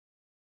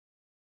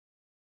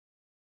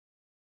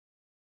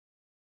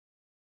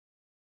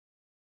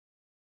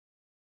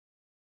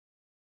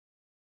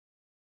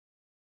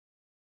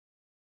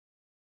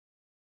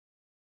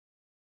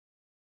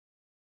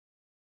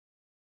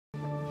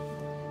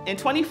In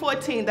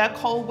 2014, that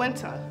cold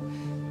winter,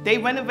 they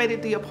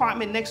renovated the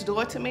apartment next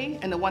door to me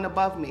and the one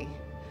above me.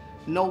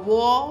 No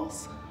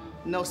walls,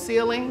 no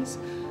ceilings,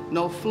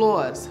 no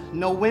floors,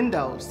 no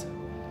windows.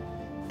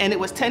 And it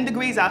was 10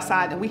 degrees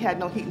outside and we had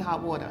no heat and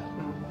hot water.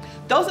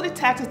 Those are the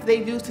tactics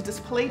they use to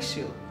displace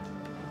you.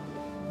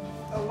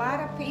 A lot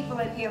of people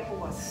in here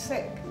who are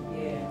sick.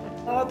 Yeah.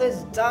 All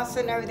this dust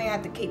and everything, I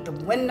have to keep the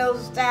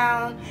windows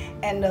down,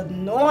 and the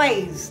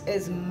noise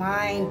is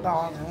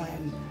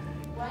mind-boggling.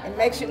 It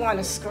makes you want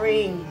to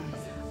scream.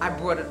 I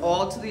brought it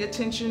all to the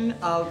attention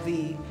of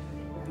the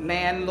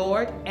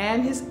landlord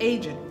and his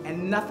agent,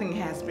 and nothing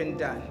has been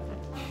done.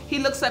 He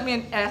looks at me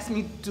and asks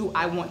me, do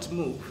I want to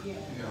move? Yeah.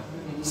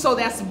 So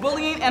that's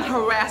bullying and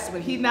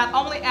harassment. He not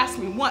only asked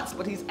me once,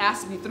 but he's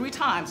asked me 3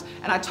 times,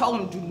 and I told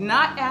him, do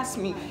not ask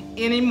me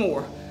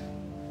anymore.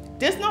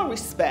 There's no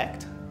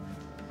respect.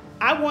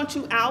 I want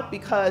you out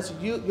because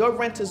your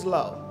rent is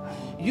low.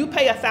 You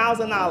pay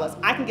 $1,000.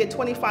 I can get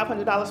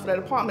 $2,500 for that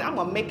apartment. I'm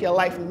gonna make your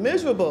life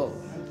miserable.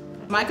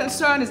 My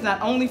concern is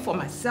not only for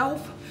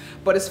myself,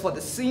 but it's for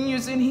the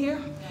seniors in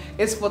here.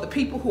 It's for the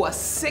people who are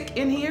sick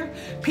in here,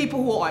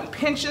 people who are on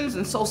pensions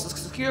and Social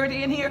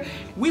Security in here.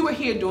 We were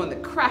here during the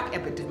crack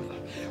epidemic.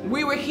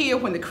 We were here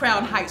when the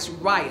Crown Heights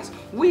riots.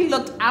 We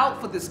looked out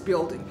for this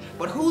building,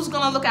 but who's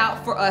gonna look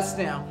out for us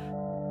now?